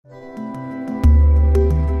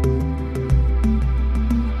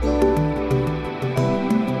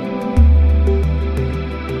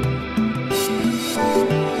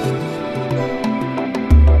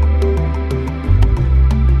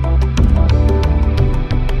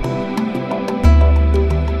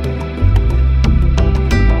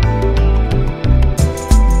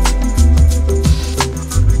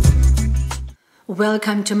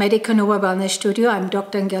Welcome to Medica Nova Wellness Studio. I'm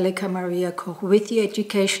Dr. Angelika Maria Koch with your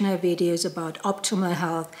educational videos about optimal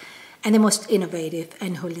health and the most innovative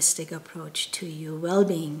and holistic approach to your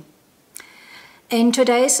well-being. In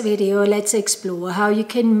today's video, let's explore how you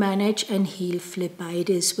can manage and heal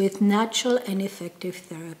phlebitis with natural and effective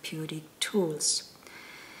therapeutic tools.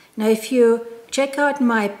 Now, if you check out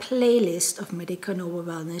my playlist of Medica Nova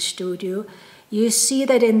Wellness Studio, you see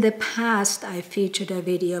that in the past I featured a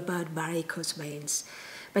video about varicose veins.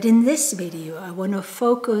 But in this video, I want to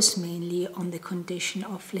focus mainly on the condition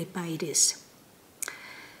of phlebitis.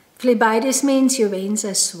 Phlebitis means your veins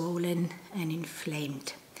are swollen and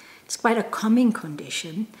inflamed. It's quite a common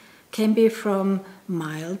condition, can be from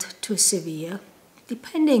mild to severe,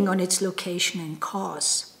 depending on its location and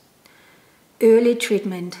cause. Early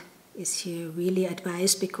treatment is here really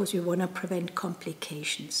advised because we want to prevent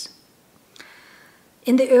complications.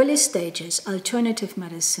 In the early stages, alternative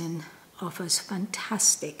medicine offers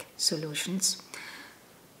fantastic solutions.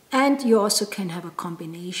 And you also can have a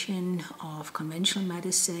combination of conventional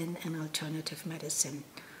medicine and alternative medicine.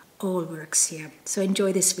 All works here. So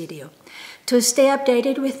enjoy this video. To stay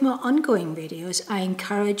updated with more ongoing videos, I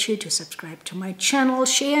encourage you to subscribe to my channel,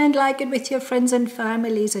 share and like it with your friends and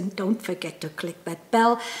families, and don't forget to click that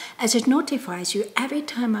bell as it notifies you every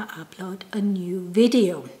time I upload a new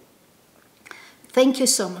video. Thank you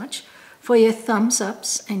so much for your thumbs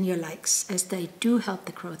ups and your likes, as they do help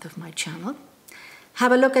the growth of my channel.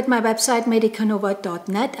 Have a look at my website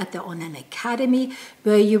medicanova.net at the Online Academy,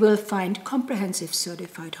 where you will find comprehensive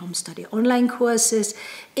certified home study online courses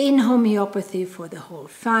in homeopathy for the whole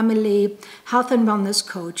family, health and wellness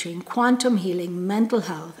coaching, quantum healing, mental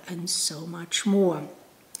health, and so much more.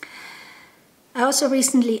 I also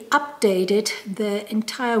recently updated the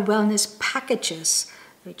entire wellness packages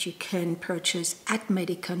which you can purchase at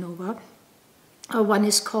Medica Nova. One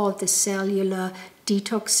is called the Cellular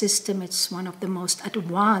Detox system. It's one of the most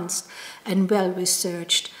advanced and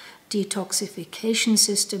well-researched detoxification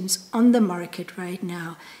systems on the market right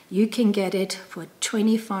now. You can get it for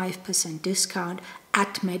 25% discount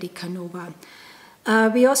at Medica Nova.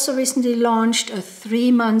 We also recently launched a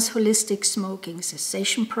 3-month holistic smoking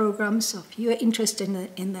cessation program. So if you're interested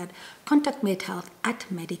in that, contact MedHealth at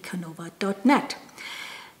medicanova.net.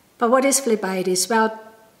 But what is phlebitis? Well,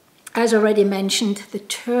 as already mentioned, the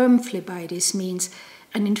term phlebitis means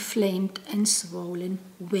an inflamed and swollen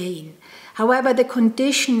vein. However, the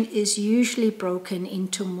condition is usually broken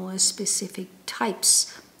into more specific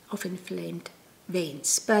types of inflamed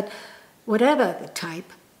veins. But whatever the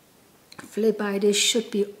type, phlebitis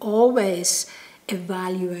should be always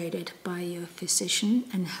evaluated by your physician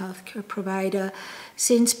and healthcare provider,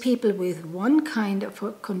 since people with one kind of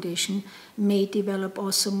a condition may develop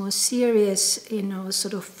also more serious,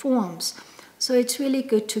 sort of forms. So it's really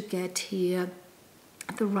good to get here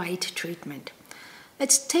the right treatment.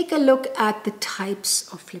 Let's take a look at the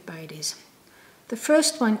types of phlebitis. The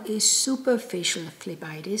first one is superficial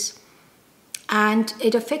phlebitis, and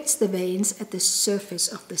it affects the veins at the surface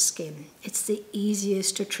of the skin. It's the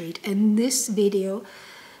easiest to treat, and this video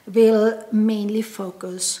will mainly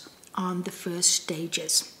focus on the first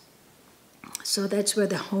stages. So that's where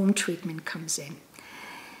the home treatment comes in.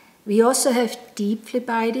 We also have deep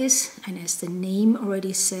phlebitis, and as the name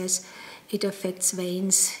already says, it affects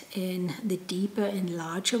veins in the deeper and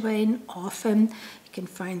larger vein. Often you can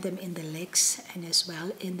find them in the legs and as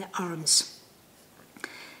well in the arms.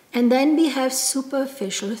 And then we have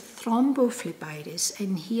superficial thrombophlebitis,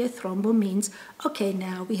 and here thrombo means, okay,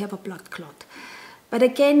 now we have a blood clot. But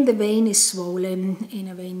again, the vein is swollen in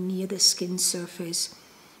a vein near the skin surface,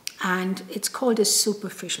 and it's called a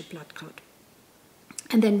superficial blood clot.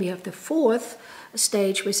 And then we have the fourth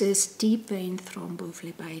stage, which is deep vein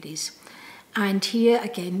thrombophlebitis. And here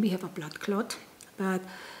again, we have a blood clot, but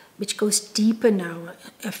which goes deeper now,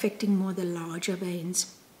 affecting more the larger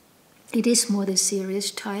veins. It is more the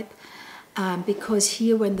serious type because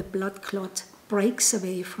here when the blood clot breaks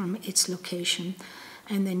away from its location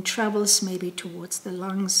and then travels maybe towards the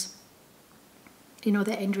lungs,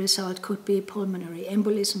 the end result could be pulmonary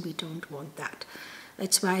embolism. We don't want that.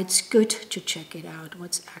 That's why it's good to check it out,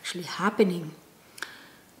 what's actually happening.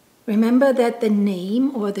 Remember that the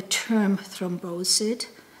name or the term thrombosis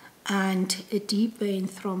and a deep vein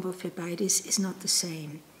thrombophlebitis is not the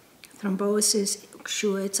same. Thrombosis,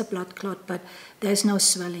 sure, it's a blood clot, but there's no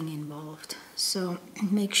swelling involved. So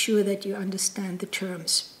make sure that you understand the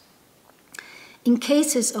terms. In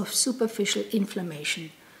cases of superficial inflammation,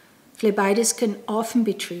 phlebitis can often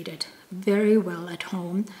be treated very well at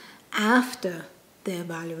home after the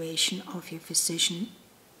evaluation of your physician.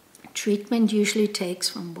 Treatment usually takes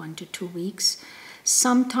from 1 to 2 weeks.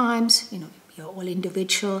 Sometimes, we They're all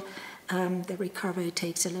individual. The recovery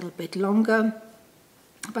takes a little bit longer,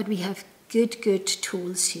 but we have good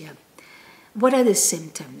tools here. What are the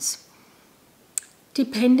symptoms?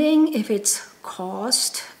 Depending if it's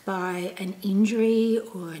caused by an injury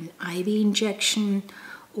or an IV injection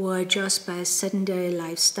or just by a sedentary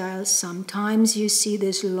lifestyle, sometimes you see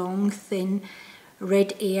this long, thin,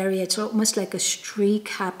 red area. It's almost like a streak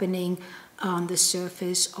happening on the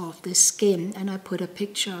surface of the skin. And I put a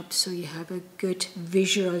picture up so you have a good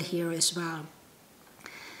visual here as well.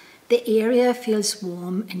 The area feels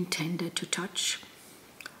warm and tender to touch.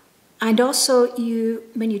 And also,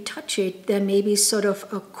 when you touch it, there may be sort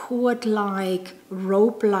of a cord-like,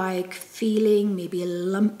 rope-like feeling, maybe a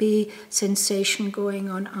lumpy sensation going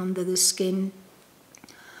on under the skin.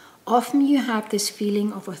 Often you have this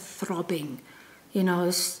feeling of a throbbing. You know,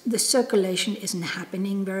 the circulation isn't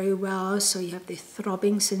happening very well, so you have the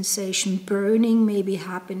throbbing sensation. Burning may be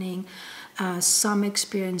happening. Some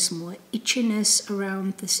experience more itchiness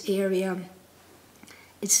around this area.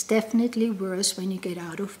 It's definitely worse when you get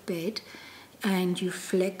out of bed and you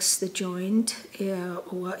flex the joint,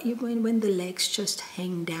 or even when the legs just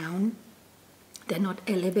hang down. They're not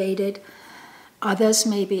elevated. Others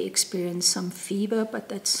maybe experience some fever, but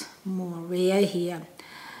that's more rare here.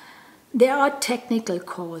 There are technical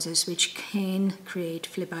causes which can create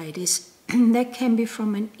phlebitis. That can be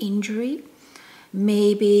from an injury,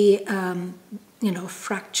 maybe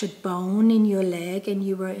fractured bone in your leg and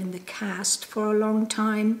you were in the cast for a long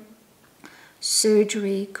time,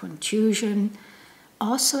 surgery, contusion,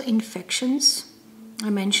 also infections. I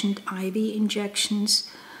mentioned IV injections,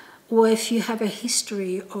 or if you have a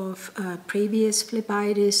history of previous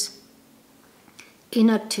phlebitis,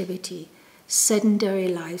 inactivity, sedentary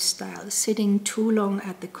lifestyle, sitting too long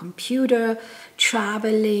at the computer,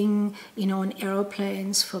 traveling, on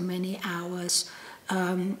aeroplanes for many hours,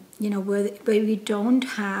 where we don't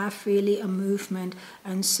have really a movement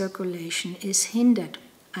and circulation is hindered,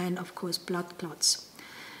 and of course blood clots.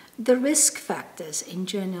 The risk factors in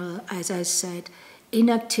general, as I said,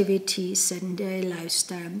 inactivity, sedentary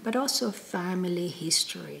lifestyle, but also family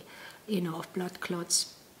history, of blood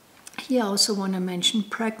clots. Here I also want to mention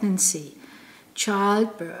pregnancy,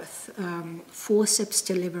 childbirth, forceps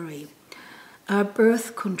delivery,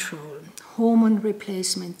 birth control, hormone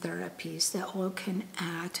replacement therapies, they all can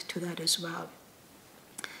add to that as well.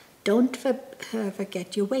 Don't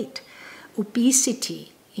forget your weight.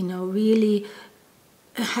 Obesity, really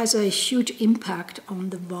has a huge impact on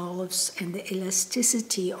the valves and the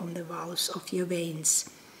elasticity on the valves of your veins.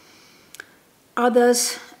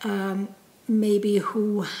 Others, maybe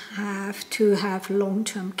who have to have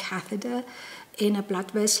long-term catheter in a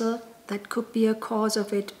blood vessel, that could be a cause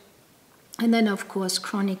of it. And then, of course,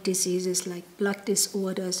 chronic diseases like blood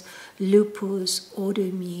disorders, lupus,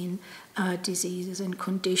 autoimmune diseases and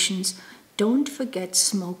conditions. Don't forget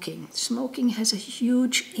smoking. Smoking has a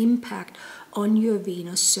huge impact on your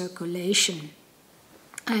venous circulation.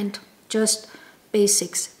 And just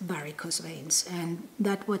basics, varicose veins. And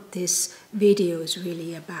that's what this video is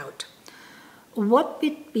really about. What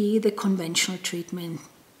would be the conventional treatment?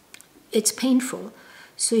 It's painful.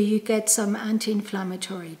 So you get some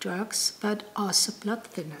anti-inflammatory drugs, but also blood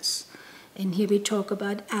thinners. And here we talk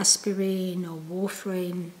about aspirin or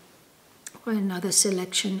warfarin or another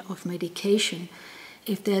selection of medication.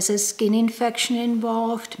 If there's a skin infection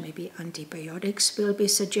involved, maybe antibiotics will be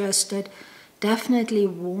suggested. Definitely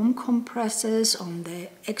warm compresses on the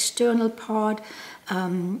external part,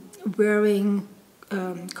 wearing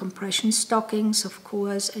compression stockings, of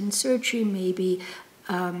course, and surgery may be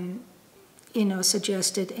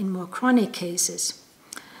suggested in more chronic cases.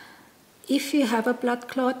 If you have a blood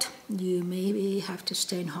clot, you maybe have to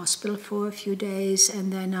stay in hospital for a few days,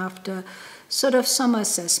 and then after sort of some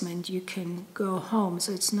assessment, you can go home.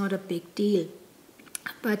 So it's not a big deal.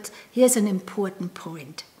 But here's an important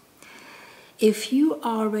point. If you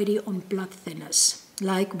are already on blood thinners,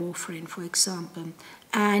 like warfarin, for example,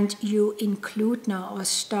 and you include now or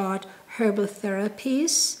start herbal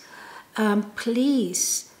therapies,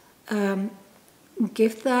 please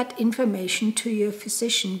give that information to your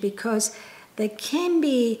physician, because there can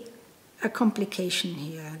be a complication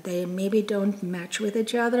here. They maybe don't match with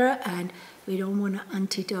each other, and we don't want to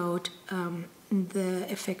antidote the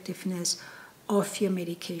effectiveness of your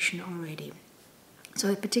medication already.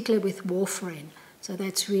 So particularly with warfarin, so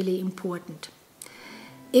that's really important.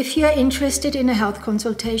 If you're interested in a health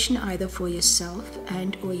consultation, either for yourself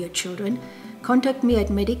and or your children, contact me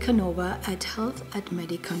at Medica Nova at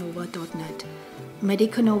health@medicanova.net.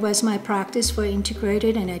 Medica Nova is my practice for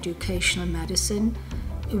integrated and educational medicine.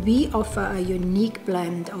 we offer a unique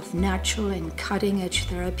blend of natural and cutting-edge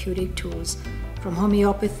therapeutic tools from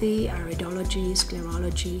homeopathy, iridology,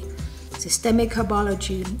 sclerology, systemic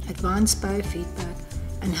herbology, advanced biofeedback,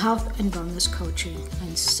 and health and wellness coaching,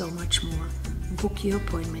 and so much more. Book your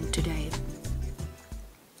appointment today.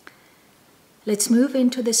 Let's move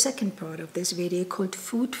into the second part of this video called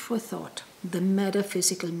Food for Thought, the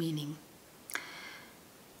metaphysical meaning.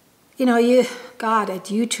 You know, at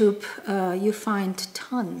YouTube, you find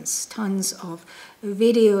tons of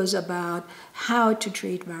videos about how to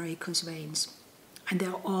treat varicose veins, and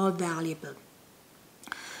they're all valuable.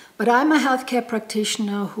 But I'm a healthcare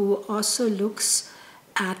practitioner who also looks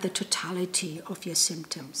at the totality of your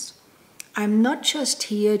symptoms. I'm not just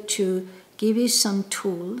here to give you some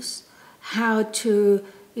tools, how to,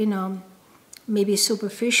 maybe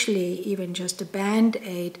superficially, even just a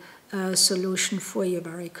band-aid solution for your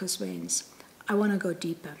varicose veins. I want to go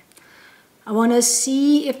deeper. I want to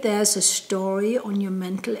see if there's a story on your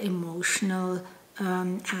mental, emotional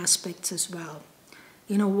aspects as well.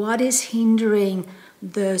 What is hindering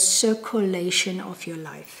the circulation of your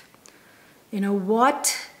life?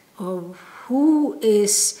 What or who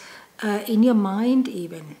is in your mind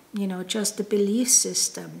even, just the belief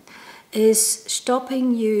system is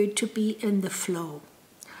stopping you to be in the flow.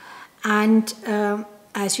 And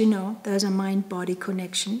as you know, there's a mind-body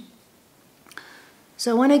connection.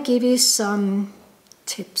 So I want to give you some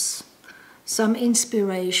tips, some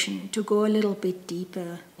inspiration to go a little bit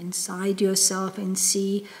deeper inside yourself and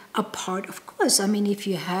see a part. Of course, if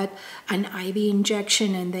you had an IV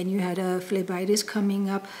injection and then you had a phlebitis coming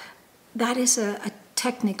up, that is a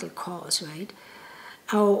technical cause, right?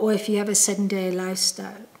 Or if you have a sedentary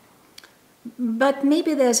lifestyle. But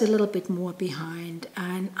maybe there's a little bit more behind,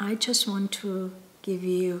 and I just want to give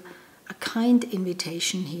you a kind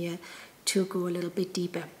invitation here to go a little bit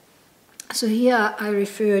deeper. So here I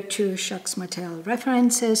refer to Jacques Martel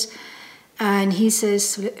references, and he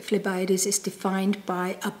says phlebitis is defined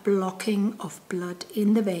by a blocking of blood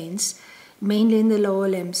in the veins, mainly in the lower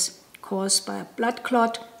limbs, caused by a blood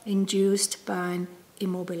clot induced by an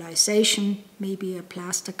immobilization, maybe a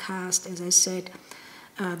plaster cast, as I said,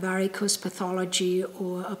 varicose pathology,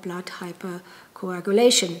 or a blood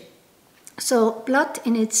hypercoagulation. So blood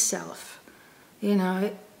in itself,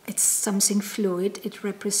 it's something fluid. It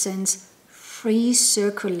represents free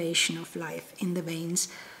circulation of life in the veins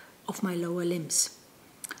of my lower limbs.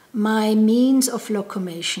 My means of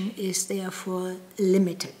locomotion is therefore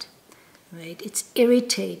limited, right? It's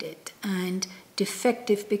irritated and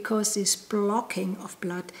defective because this blocking of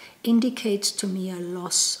blood indicates to me a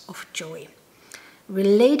loss of joy,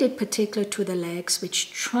 related particularly to the legs,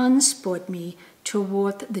 which transport me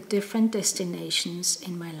toward the different destinations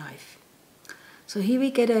in my life. So here we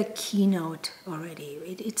get a keynote already.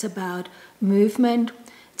 It's about movement,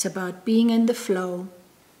 it's about being in the flow,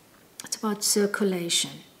 it's about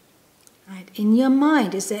circulation. Right? In your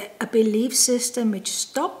mind, is there a belief system which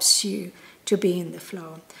stops you to be in the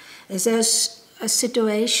flow? Is there a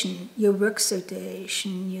situation, your work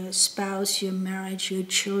situation, your spouse, your marriage, your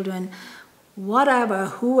children, whatever,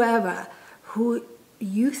 whoever, who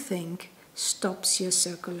you think stops your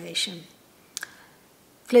circulation?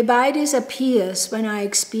 Phlebitis appears when I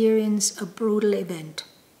experience a brutal event.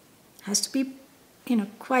 It has to be,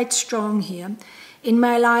 quite strong here in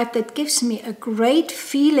my life that gives me a great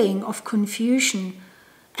feeling of confusion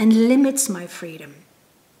and limits my freedom.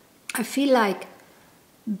 I feel like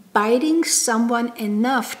biting someone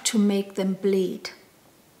enough to make them bleed.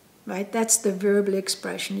 Right? That's the verbal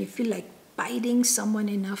expression. You feel like biting someone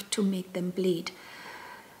enough to make them bleed.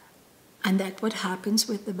 And that's what happens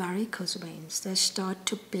with the varicose veins. They start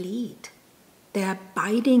to bleed. They are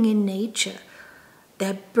biting in nature.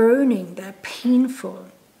 They're burning. They're painful.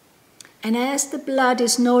 And as the blood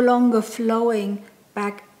is no longer flowing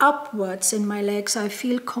back upwards in my legs, I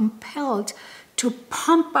feel compelled to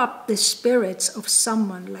pump up the spirits of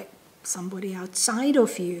someone, like somebody outside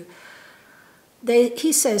of you.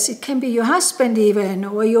 He says it can be your husband even,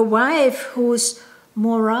 or your wife whose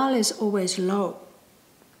morale is always low.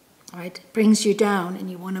 Right? It brings you down, and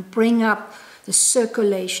you want to bring up the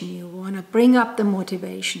circulation, you want to bring up the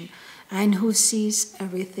motivation, and who sees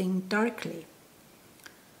everything darkly.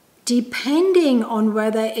 Depending on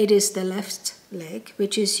whether it is the left leg,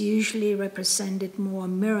 which is usually represented more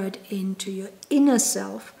mirrored into your inner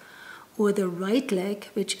self, or the right leg,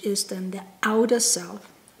 which is then the outer self,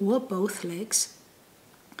 or both legs,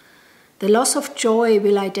 the loss of joy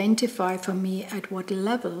will identify for me at what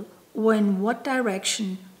level or in what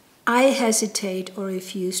direction I hesitate or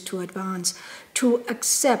refuse to advance, to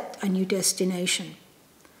accept a new destination.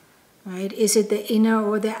 right? Is it the inner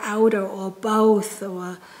or the outer or both?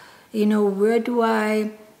 Or, where do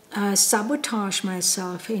I sabotage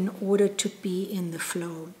myself in order to be in the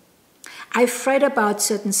flow? I fret about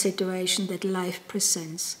certain situations that life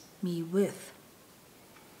presents me with.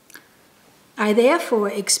 I therefore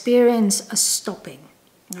experience a stopping,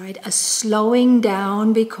 right? A slowing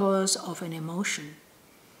down because of an emotion.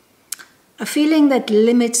 A feeling that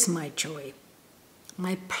limits my joy,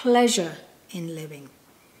 my pleasure in living.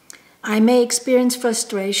 I may experience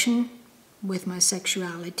frustration with my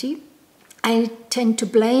sexuality. I tend to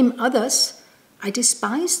blame others. I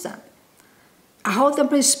despise them. I hold them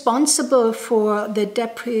responsible for the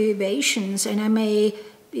deprivations, and I may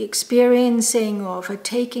be experiencing or for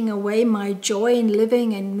taking away my joy in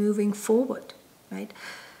living and moving forward, right?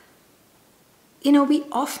 We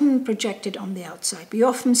often project it on the outside. We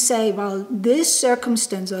often say, well, this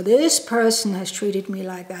circumstance or this person has treated me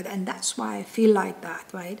like that, and that's why I feel like that,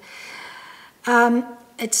 right?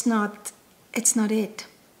 It's not it.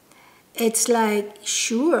 It's like,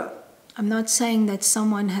 sure, I'm not saying that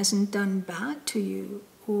someone hasn't done bad to you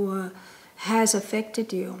or has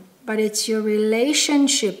affected you, but it's your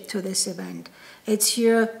relationship to this event. It's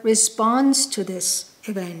your response to this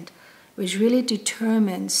event which really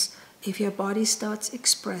determines if your body starts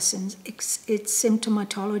expressing its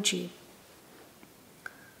symptomatology.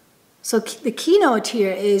 So the keynote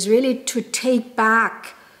here is really to take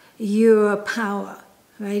back your power,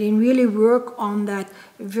 right? And really work on that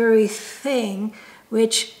very thing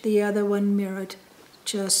which the other one mirrored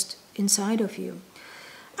just inside of you.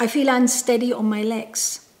 I feel unsteady on my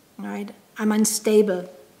legs, right? I'm unstable.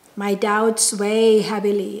 My doubts weigh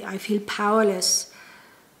heavily. I feel powerless.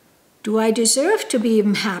 Do I deserve to be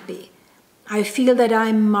even happy? I feel that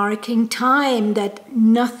I'm marking time, that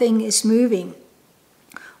nothing is moving.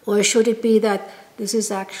 Or should it be that this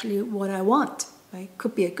is actually what I want? Right?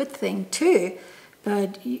 Could be a good thing too,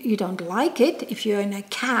 but you don't like it. If you're in a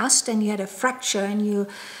cast and you had a fracture and you're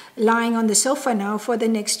lying on the sofa now for the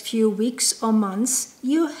next few weeks or months,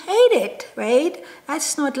 you hate it, right?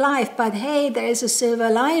 That's not life, but hey, there is a silver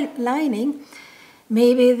lining.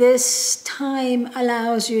 Maybe this time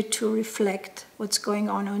allows you to reflect what's going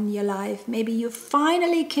on in your life. Maybe you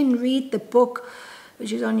finally can read the book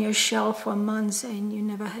which is on your shelf for months and you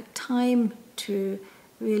never had time to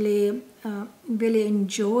really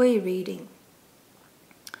enjoy reading.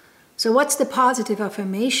 So what's the positive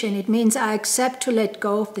affirmation? It means I accept to let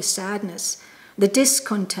go of the sadness, the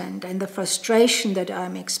discontent, and the frustration that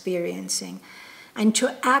I'm experiencing, and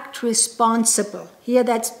to act responsible. Here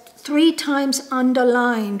that's 3 times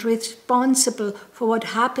underlined, responsible for what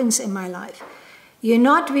happens in my life. You're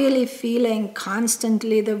not really feeling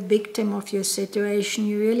constantly the victim of your situation.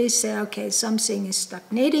 You really say, okay, something is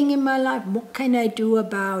stagnating in my life. What can I do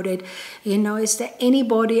about it? Is there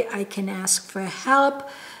anybody I can ask for help?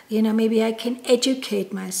 Maybe I can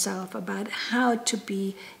educate myself about how to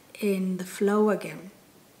be in the flow again.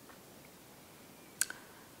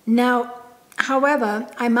 Now, however,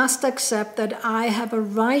 I must accept that I have a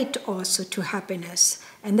right also to happiness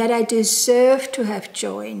and that I deserve to have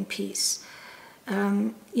joy and peace.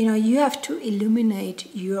 You have to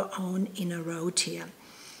illuminate your own inner road here.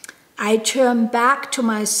 I turn back to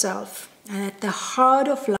myself and at the heart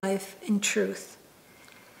of life and truth.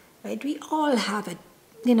 Right? We all have a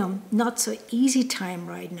not so easy time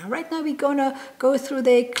right now. Right now we're going to go through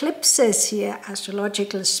the eclipses here,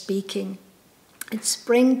 astrologically speaking. It's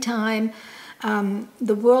springtime.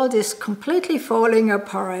 The world is completely falling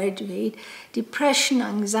apart. Right? Depression,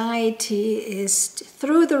 anxiety is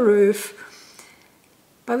through the roof.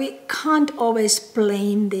 But we can't always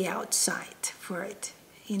blame the outside for it.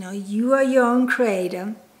 You are your own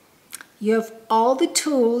creator. You have all the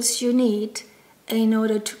tools you need in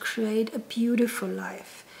order to create a beautiful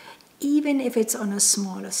life, even if it's on a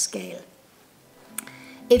smaller scale.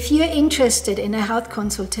 If you're interested in a health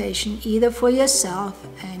consultation, either for yourself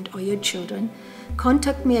or your children,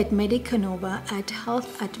 contact me at Medica Nova at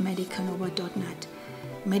health@medicanova.net.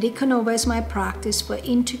 Medica Nova is my practice for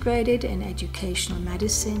integrated and educational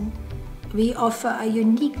medicine. We offer a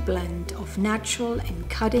unique blend of natural and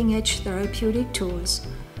cutting-edge therapeutic tools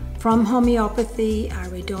from homeopathy,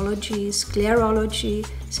 iridology, sclerology,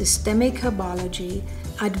 systemic herbology,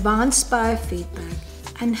 advanced biofeedback,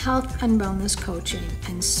 and health and wellness coaching,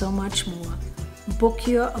 and so much more. Book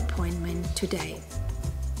your appointment today.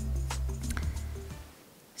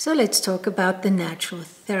 So let's talk about the natural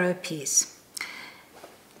therapies.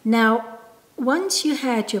 Now, once you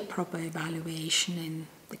had your proper evaluation and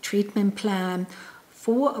the treatment plan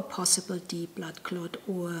for a possible deep blood clot,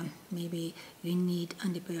 or maybe you need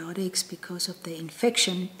antibiotics because of the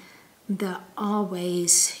infection, there are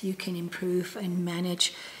ways you can improve and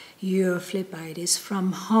manage your phlebitis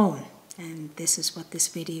from home. And this is what this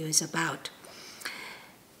video is about.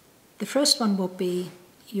 The first one will be,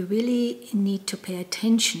 you really need to pay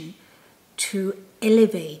attention to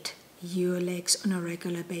elevate your legs on a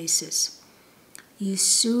regular basis. You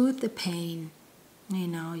soothe the pain,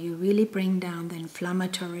 you really bring down the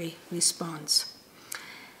inflammatory response.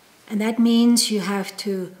 And that means you have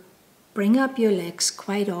to bring up your legs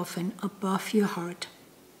quite often above your heart.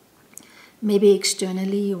 Maybe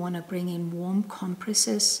externally you want to bring in warm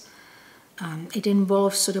compresses. It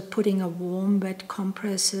involves sort of putting a warm, wet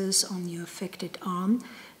compresses on your affected arm.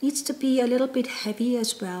 Needs to be a little bit heavy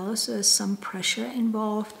as well, so there's some pressure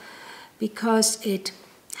involved, because it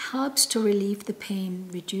helps to relieve the pain,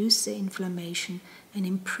 reduce the inflammation, and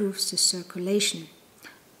improves the circulation.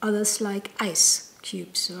 Others like ice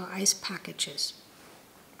cubes or ice packages.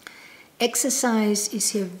 Exercise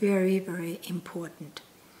is here very, very important,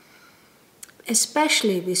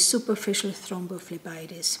 especially with superficial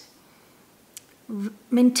thrombophlebitis.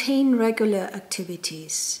 Maintain regular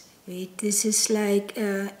activities. This is like,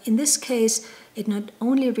 in this case, it not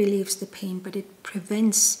only relieves the pain, but it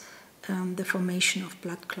prevents the formation of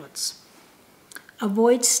blood clots.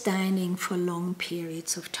 Avoid standing for long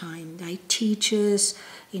periods of time. Like teachers,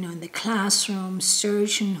 in the classroom,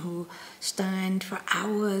 surgeons who stand for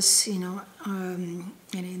hours, and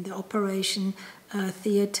in the operation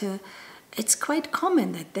theater. It's quite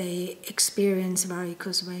common that they experience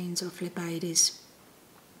varicose veins or phlebitis.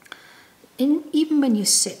 Even when you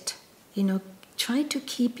sit, try to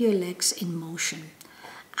keep your legs in motion.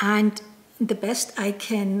 And the best I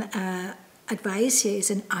can advise here is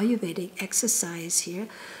an Ayurvedic exercise here,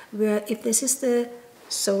 where if this is the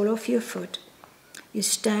sole of your foot, you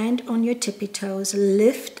stand on your tippy toes,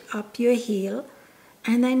 lift up your heel,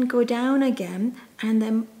 and then go down again, and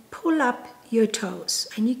then pull up your toes.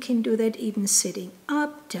 And you can do that even sitting.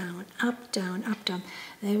 Up, down, up, down, up, down.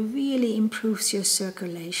 That really improves your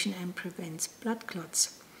circulation and prevents blood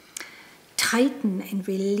clots. Tighten and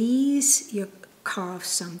release your calves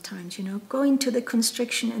sometimes, go into the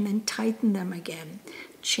constriction and then tighten them again.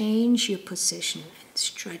 Change your position and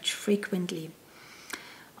stretch frequently.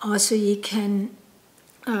 Also, you can,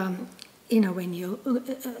 when you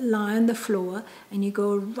lie on the floor and you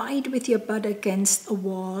go right with your butt against a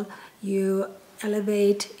wall, you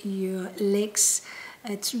elevate your legs.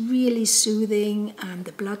 It's really soothing, and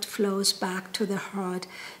the blood flows back to the heart.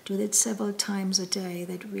 Do that several times a day.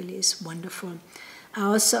 That really is wonderful. I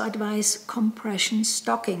also advise compression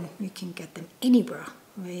stocking. You can get them anywhere,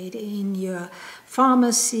 right? In your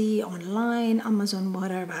pharmacy, online, Amazon,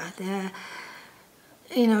 whatever.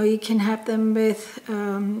 You can have them with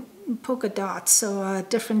polka dots or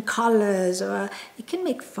different colors, or you can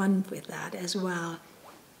make fun with that as well.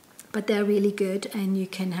 But they're really good, and you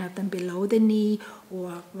can have them below the knee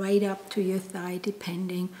or right up to your thigh,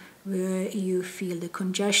 depending where you feel the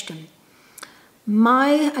congestion.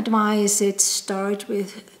 My advice is start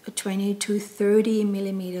with 20 to 30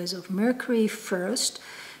 millimeters of mercury first,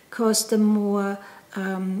 because the more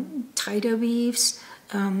tighter weaves,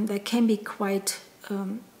 that can be quite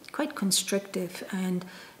constrictive and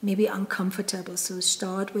maybe uncomfortable. So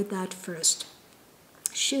start with that first.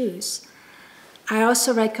 Shoes. I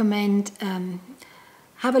also recommend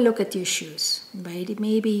have a look at your shoes, right?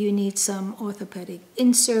 Maybe you need some orthopedic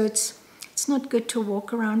inserts. It's not good to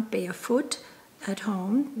walk around barefoot at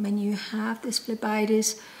home when you have this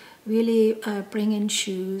phlebitis. Really bring in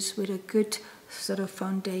shoes with a good sort of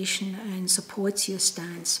foundation and supports your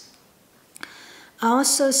stance. I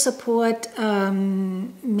also support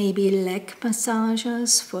maybe leg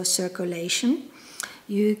massages for circulation.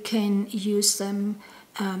 You can use them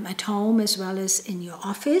at home as well as in your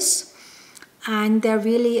office, and they're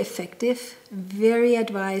really effective, very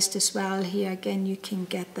advised as well. Here again, you can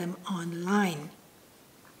get them online.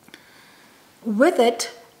 With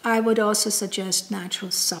it, I would also suggest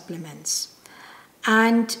natural supplements.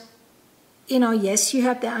 And yes, you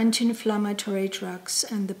have the anti-inflammatory drugs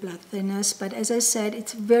and the blood thinners, but as I said,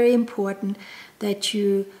 it's very important that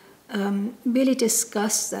you really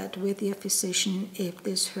discuss that with your physician if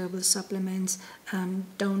these herbal supplements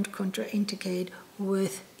don't contraindicate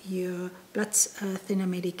with your blood thinner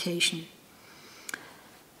medication.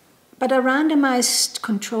 But a randomized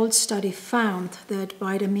controlled study found that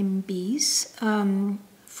vitamin B's,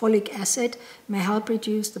 folic acid, may help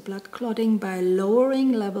reduce the blood clotting by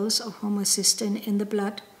lowering levels of homocysteine in the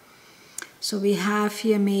blood. So we have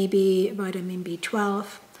here maybe vitamin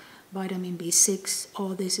B12, vitamin B6,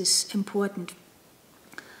 all this is important.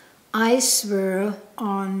 I swear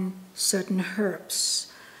on certain herbs.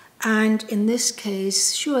 And in this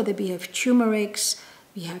case, sure, that we have turmerics,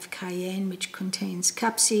 we have cayenne, which contains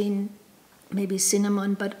capsaicin, maybe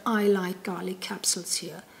cinnamon, but I like garlic capsules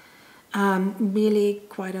here. Really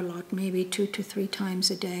quite a lot, maybe 2 to 3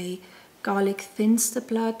 times a day. Garlic thins the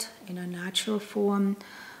blood in a natural form.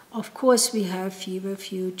 Of course, we have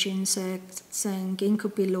feverfew, ginseng,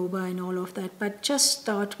 ginkgo biloba, and all of that, but just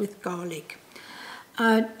start with garlic.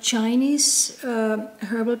 Chinese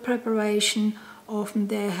herbal preparation, often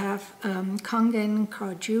they have kangen,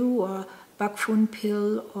 kaju, or bakfun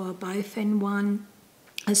pill, or bifen-1,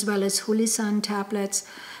 as well as hulisan tablets.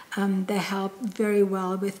 They help very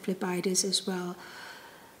well with phlebitis as well.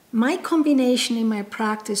 My combination in my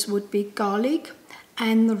practice would be garlic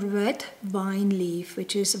and red vine leaf,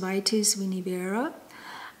 which is Vitis vinifera.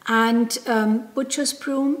 And butcher's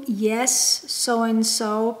broom, yes, so and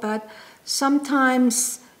so, but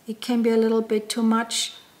sometimes it can be a little bit too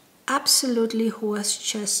much. Absolutely horse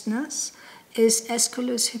chestnut is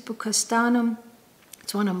Aesculus hippocastanum.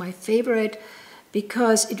 It's one of my favorite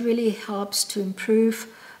because it really helps to improve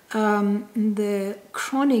the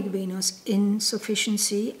chronic venous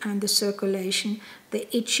insufficiency and the circulation, the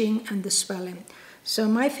itching and the swelling. So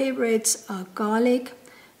my favorites are garlic,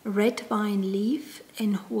 red vine leaf,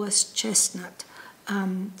 and horse chestnut.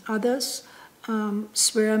 Others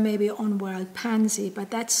swear maybe on wild pansy,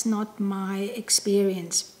 but that's not my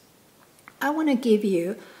experience. I want to give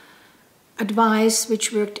you advice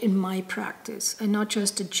which worked in my practice and not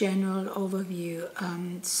just a general overview.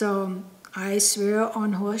 So I swear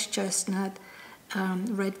on horse chestnut,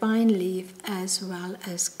 red vine leaf, as well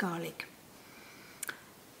as garlic.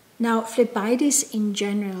 Now, phlebitis in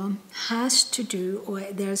general has to do, or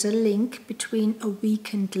there's a link between a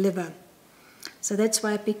weakened liver. So that's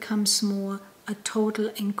why it becomes more a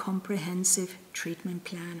total and comprehensive treatment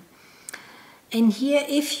plan. And here,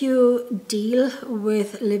 if you deal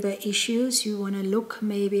with liver issues, you want to look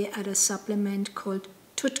maybe at a supplement called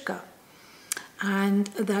Tutka. And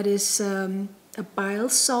that is a bile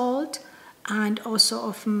salt, and also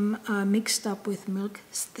often mixed up with milk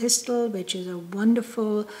thistle, which is a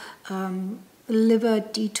wonderful liver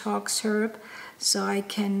detox herb. So I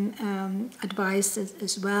can advise this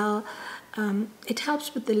as well. It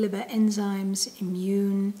helps with the liver enzymes,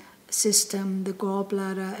 immune system, the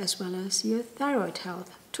gallbladder, as well as your thyroid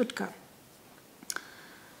health, Tutka.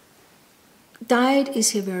 Diet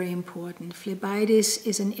is here very important. Phlebitis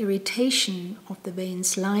is an irritation of the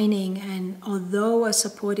veins lining, and although a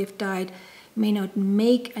supportive diet may not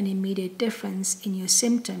make an immediate difference in your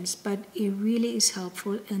symptoms, but it really is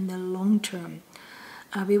helpful in the long term.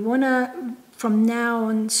 We want to, from now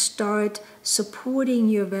on, start supporting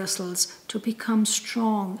your vessels to become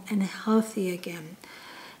strong and healthy again.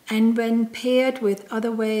 And when paired with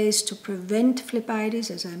other ways to prevent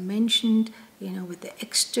phlebitis, as I mentioned, with the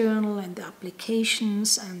external and the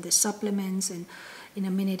applications and the supplements, and in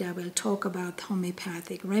a minute I will talk about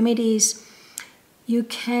homeopathic remedies, you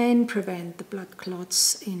can prevent the blood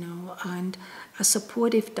clots, and a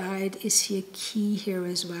supportive diet is here key here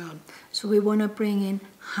as well. So we want to bring in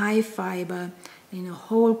high fiber,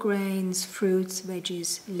 whole grains, fruits,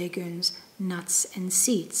 veggies, legumes, nuts, and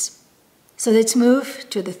seeds. So let's move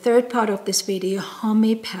to the third part of this video,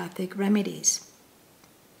 homeopathic remedies.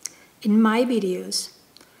 In my videos,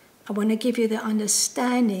 I want to give you the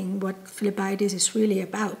understanding what phlebitis is really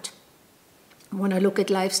about. I want to look at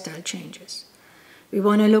lifestyle changes. We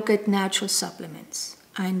want to look at natural supplements.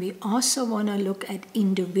 And we also want to look at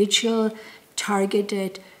individual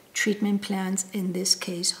targeted treatment plans, in this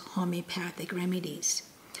case, homeopathic remedies.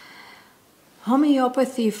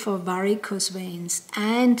 Homeopathy for varicose veins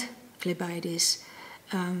and phlebitis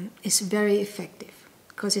is very effective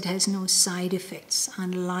because it has no side effects,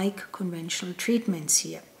 unlike conventional treatments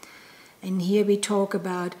here. And here we talk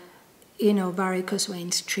about, varicose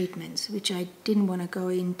veins treatments, which I didn't want to go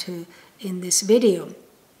into in this video.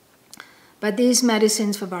 But these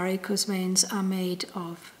medicines for varicose veins are made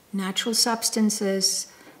of natural substances,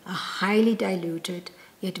 are highly diluted,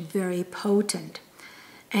 yet very potent.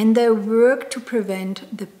 And they work to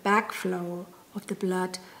prevent the backflow of the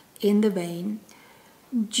blood in the vein.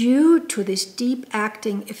 Due to this deep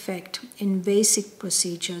acting effect, invasive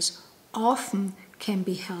procedures often can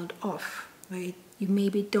be held off, right? You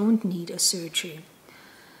maybe don't need a surgery.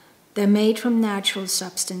 They're made from natural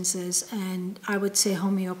substances, and I would say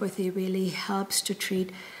homeopathy really helps to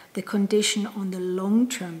treat the condition on the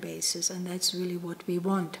long-term basis, and that's really what we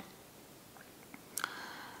want.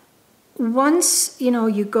 Once,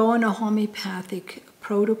 you go on a homeopathic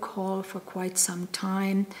protocol for quite some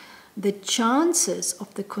time, the chances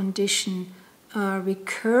of the condition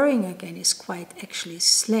recurring again is quite actually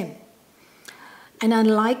slim. And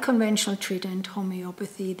unlike conventional treatment,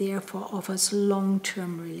 homeopathy therefore offers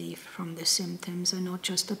long-term relief from the symptoms and not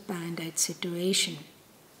just a band-aid situation.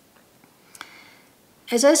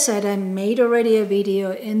 As I said, I made already a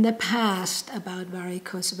video in the past about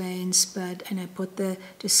varicose veins, and I put the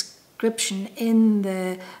description in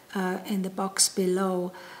the box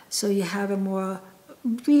below, so you have a more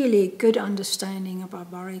really good understanding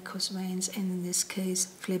about varicose veins, and in this case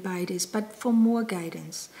phlebitis, but for more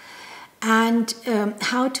guidance and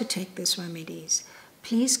how to take these remedies,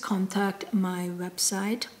 please contact my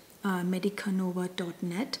website,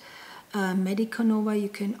 medicanova.net. Medica Nova, you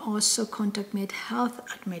can also contact me at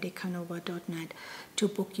health@medicanova.net to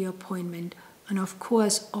book your appointment, and of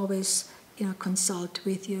course always consult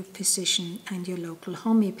with your physician and your local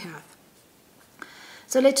homeopath.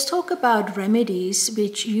 So let's talk about remedies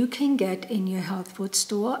which you can get in your health food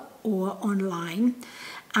store or online.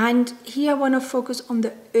 And here I want to focus on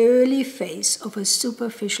the early phase of a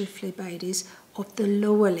superficial phlebitis of the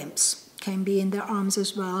lower limbs. Can be in the arms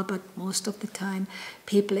as well, but most of the time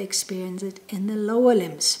people experience it in the lower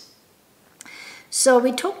limbs. So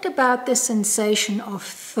we talked about the sensation of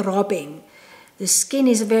throbbing. The skin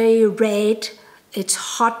is very red, it's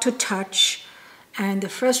hot to touch, and the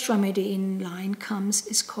first remedy in line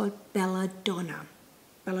is called belladonna.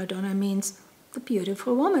 Belladonna means the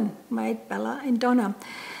beautiful woman, right? Bella and Donna.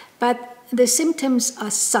 But the symptoms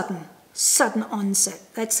are sudden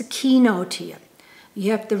onset. That's the keynote here.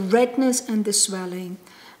 You have the redness and the swelling,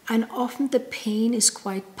 and often the pain is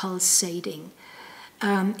quite pulsating.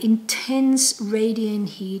 Intense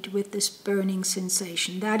radiant heat with this burning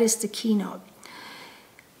sensation. That is the keynote.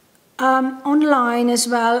 Online as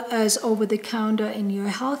well as over the counter in your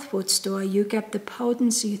health food store, you get the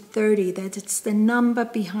potency 30. That's the number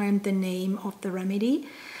behind the name of the remedy.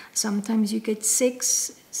 Sometimes you get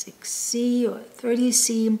 6C or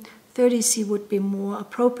 30C. 30C would be more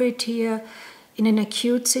appropriate here. In an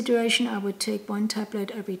acute situation, I would take one tablet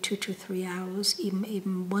every 2 to 3 hours,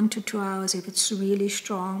 even 1 to 2 hours if it's really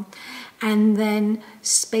strong, and then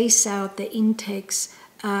space out the intakes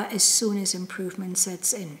as soon as improvement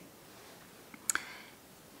sets in.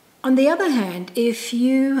 On the other hand, if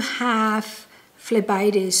you have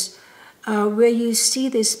phlebitis, where you see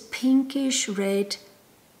this pinkish red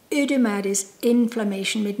edematous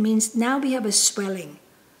inflammation, it means now we have a swelling,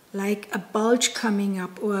 like a bulge coming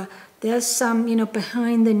up, or there's some,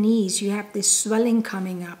 behind the knees, you have this swelling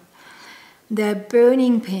coming up. The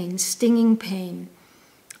burning pain, stinging pain.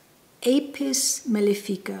 Apis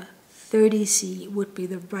mellifica 30C would be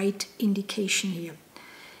the right indication here.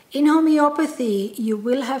 In homeopathy, you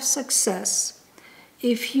will have success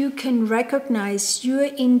if you can recognize your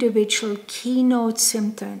individual keynote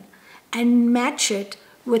symptom and match it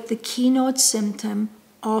with the keynote symptom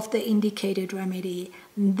of the indicated remedy.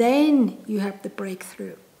 Then you have the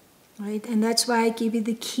breakthrough. Right? And that's why I give you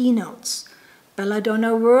the keynotes.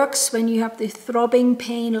 Belladonna works when you have the throbbing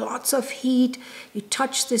pain, lots of heat, you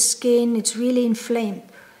touch the skin, it's really inflamed.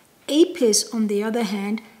 Apis, on the other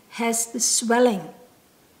hand, has the swelling.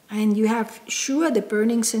 And you have, sure, the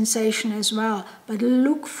burning sensation as well, but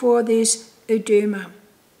look for this edema.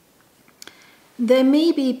 There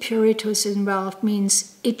may be pruritus involved,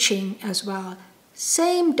 means itching as well.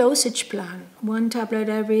 Same dosage plan, one tablet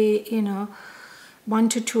every, 1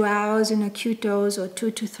 to 2 hours in acute dose, or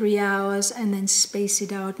 2 to 3 hours, and then space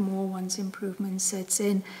it out more once improvement sets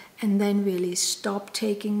in, and then really stop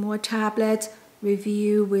taking more tablets,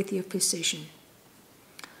 review with your physician.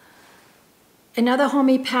 Another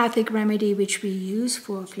homeopathic remedy which we use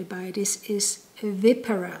for phlebitis is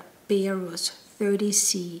Vipera berus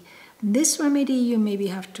 30C. This remedy you maybe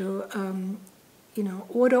have to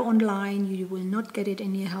order online. You will not get it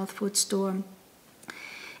in your health food store.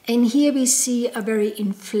 And here we see a very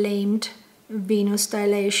inflamed venous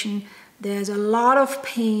dilation. There's a lot of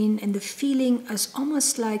pain, and the feeling is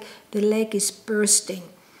almost like the leg is bursting,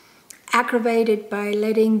 aggravated by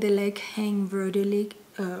letting the leg hang vertically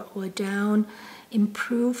or down,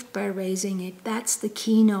 improved by raising it. That's the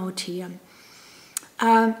keynote here.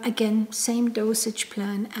 Again, same dosage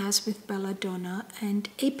plan as with belladonna and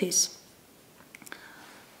apis.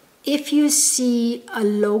 If you see a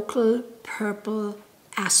local purple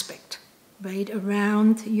aspect right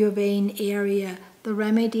around your vein area, the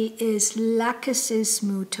remedy is Lachesis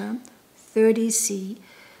muta 30C.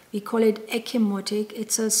 We call it ecchymotic.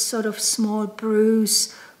 It's a sort of small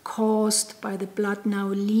bruise caused by the blood now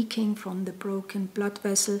leaking from the broken blood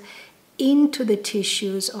vessel into the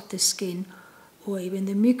tissues of the skin or even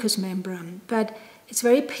the mucous membrane. But it's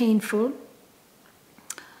very painful.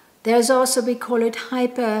 There's also, we call it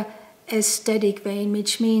hyperemesis aesthetic vein,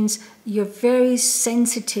 which means you're very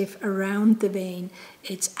sensitive around the vein.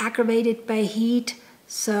 It's aggravated by heat,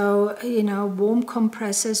 so warm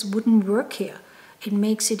compressors wouldn't work here. It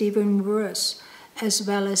makes it even worse, as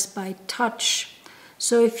well as by touch.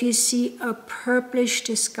 So if you see a purplish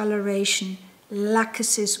discoloration,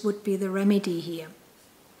 lachesis would be the remedy here.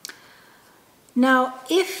 Now,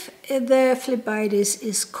 if the phlebitis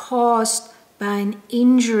is caused by an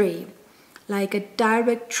injury, like a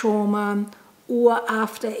direct trauma or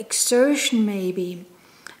after exertion maybe,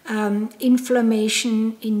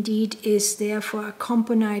 inflammation indeed is therefore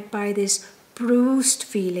accompanied by this bruised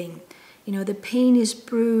feeling. The pain is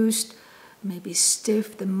bruised, maybe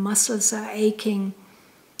stiff, the muscles are aching,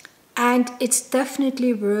 and it's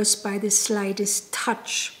definitely worse by the slightest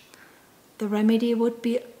touch. The remedy would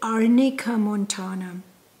be Arnica montana,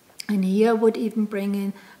 and here I would even bring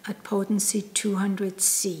in at potency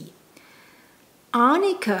 200C.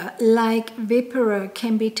 Arnica, like Vipera,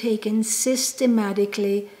 can be taken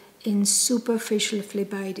systematically in superficial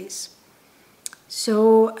phlebitis.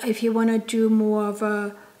 So if you want to do more of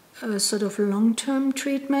a sort of long-term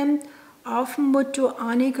treatment, often would do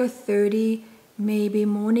Arnica 30, maybe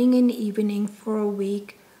morning and evening for a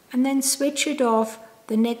week, and then switch it off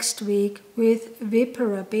the next week with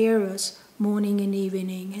Vipera Berus morning and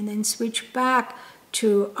evening, and then switch back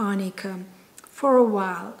to Arnica for a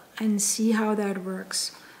while and see how that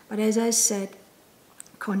works. But as I said,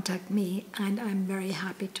 contact me and I'm very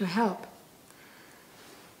happy to help.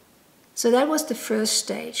 So that was the first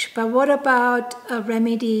stage. But what about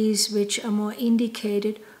remedies which are more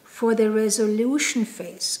indicated for the resolution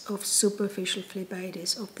phase of superficial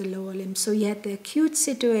phlebitis of the lower limb? So you had the acute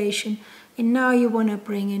situation, and now you want to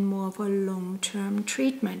bring in more of a long-term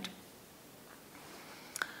treatment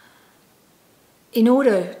in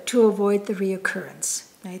order to avoid the reoccurrence.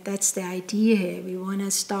 Right? That's the idea here. We want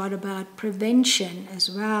to start about prevention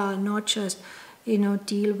as well, not just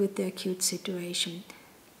deal with the acute situation.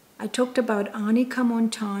 I talked about Arnica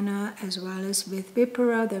montana as well as with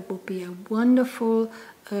Vipera. That would be a wonderful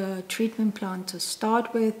treatment plan to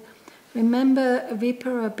start with. Remember,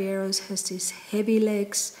 Vipera berus has these heavy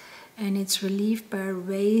legs, and it's relieved by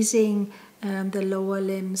raising the lower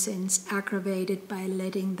limbs, and it's aggravated by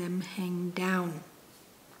letting them hang down.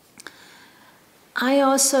 I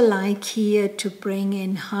also like here to bring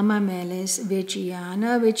in Hamamelis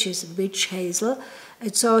virgiana, which is witch hazel.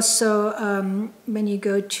 It's also, when you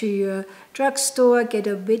go to your drugstore, get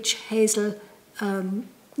a witch hazel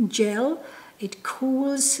gel. It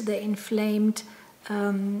cools the inflamed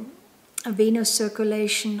venous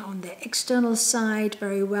circulation on the external side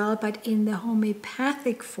very well, but in the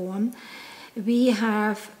homeopathic form, we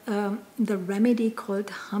have the remedy called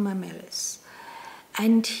Hamamelis.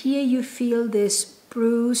 And here you feel this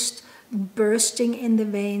bruised, bursting in the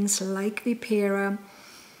veins like Vipera.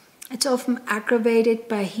 It's often aggravated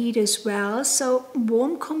by heat as well, so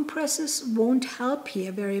warm compresses won't help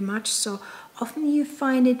here very much. So often you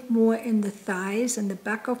find it more in the thighs and the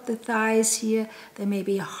back of the thighs here. There may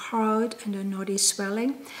be hard and a knotty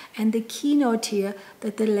swelling. And the keynote here,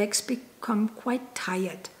 that the legs become quite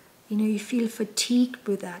tired. You feel fatigued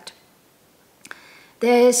with that.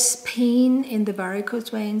 There's pain in the varicose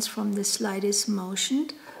veins from the slightest motion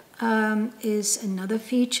is another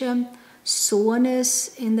feature.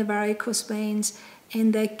 Soreness in the varicose veins,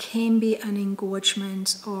 and there can be an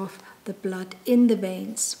engorgement of the blood in the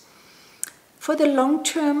veins. For the long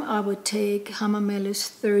term, I would take Hamamelis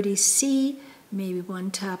 30C, maybe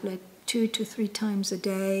 1 tablet 2 to 3 times a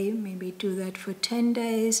day, maybe do that for 10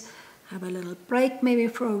 days, have a little break maybe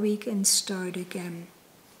for a week and start again.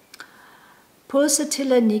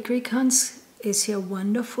 Pulsatilla nigricans is a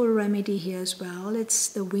wonderful remedy here as well. It's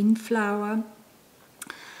the windflower.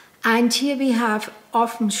 And here we have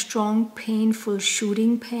often strong, painful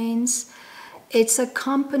shooting pains. It's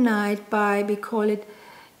accompanied by, we call it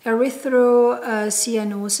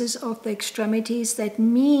erythrocyanosis of the extremities. That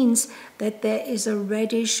means that there is a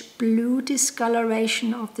reddish blue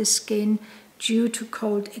discoloration of the skin due to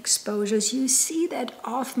cold exposures. You see that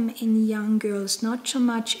often in young girls, not so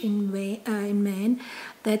much in men,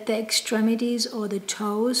 that the extremities or the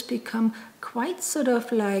toes become quite sort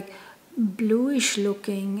of like bluish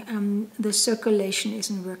looking, the circulation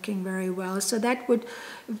isn't working very well. So that would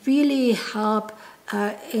really help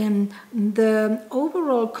in the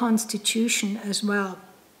overall constitution as well.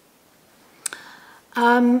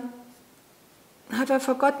 Have I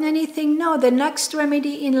forgotten anything? No, the next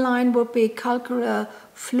remedy in line would be Calcura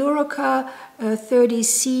fluorica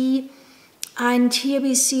 30C. And here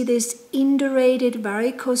we see this indurated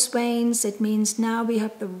varicose veins. That means now we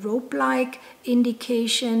have the rope-like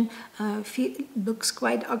indication. Looks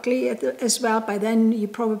quite ugly as well. By then you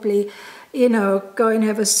probably, go and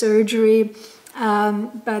have a surgery.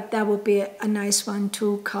 But that would be a nice one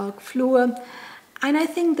to calc fluor. And I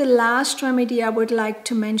think the last remedy I would like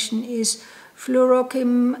to mention is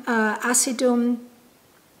fluorocim acidum.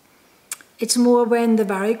 It's more when the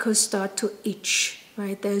varicose start to itch.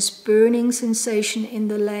 Right, there's burning sensation in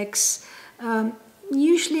the legs,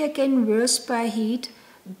 usually again worse by heat,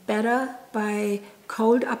 better by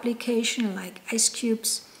cold application like ice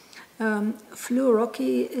cubes.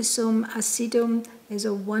 Fluorocim acidum is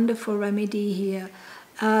a wonderful remedy here.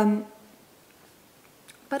 But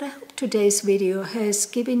I hope today's video has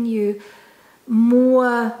given you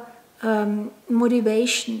more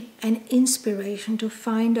motivation and inspiration to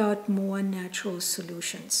find out more natural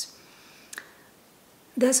solutions.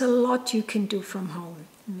 There's a lot you can do from home,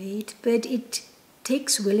 right? But it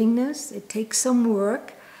takes willingness, it takes some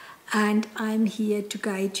work, and I'm here to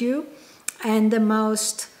guide you in the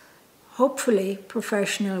most, hopefully,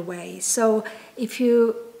 professional way. So if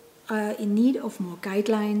you are in need of more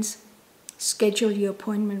guidelines, schedule your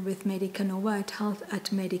appointment with Medica Nova at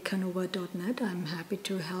health@medicanova.net. I'm happy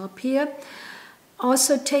to help here.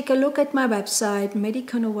 Also, take a look at my website,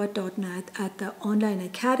 medicanova.net, at the online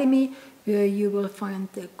academy, where you will find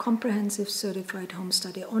the comprehensive certified home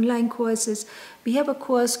study online courses. We have a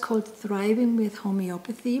course called Thriving with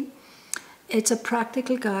Homeopathy. It's a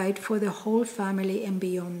practical guide for the whole family and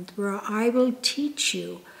beyond, where I will teach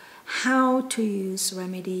you how to use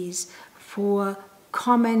remedies for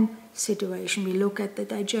common situation. We look at the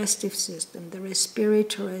digestive system, the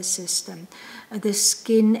respiratory system, the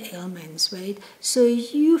skin ailments, right? So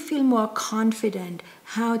you feel more confident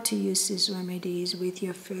how to use these remedies with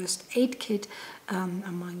your first aid kit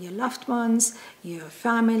among your loved ones, your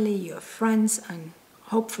family, your friends, and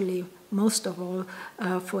hopefully most of all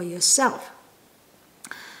for yourself.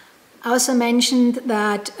 I also mentioned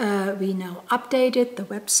that we now updated the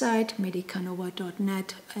website,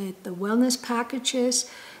 medicanova.net, at the wellness packages.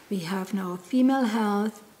 We have now female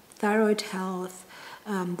health, thyroid health,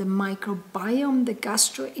 the microbiome, the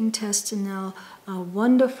gastrointestinal,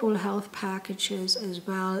 wonderful health packages, as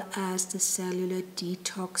well as the cellular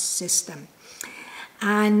detox system.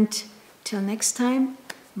 And till next time,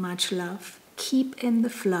 much love. Keep in the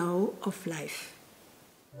flow of life.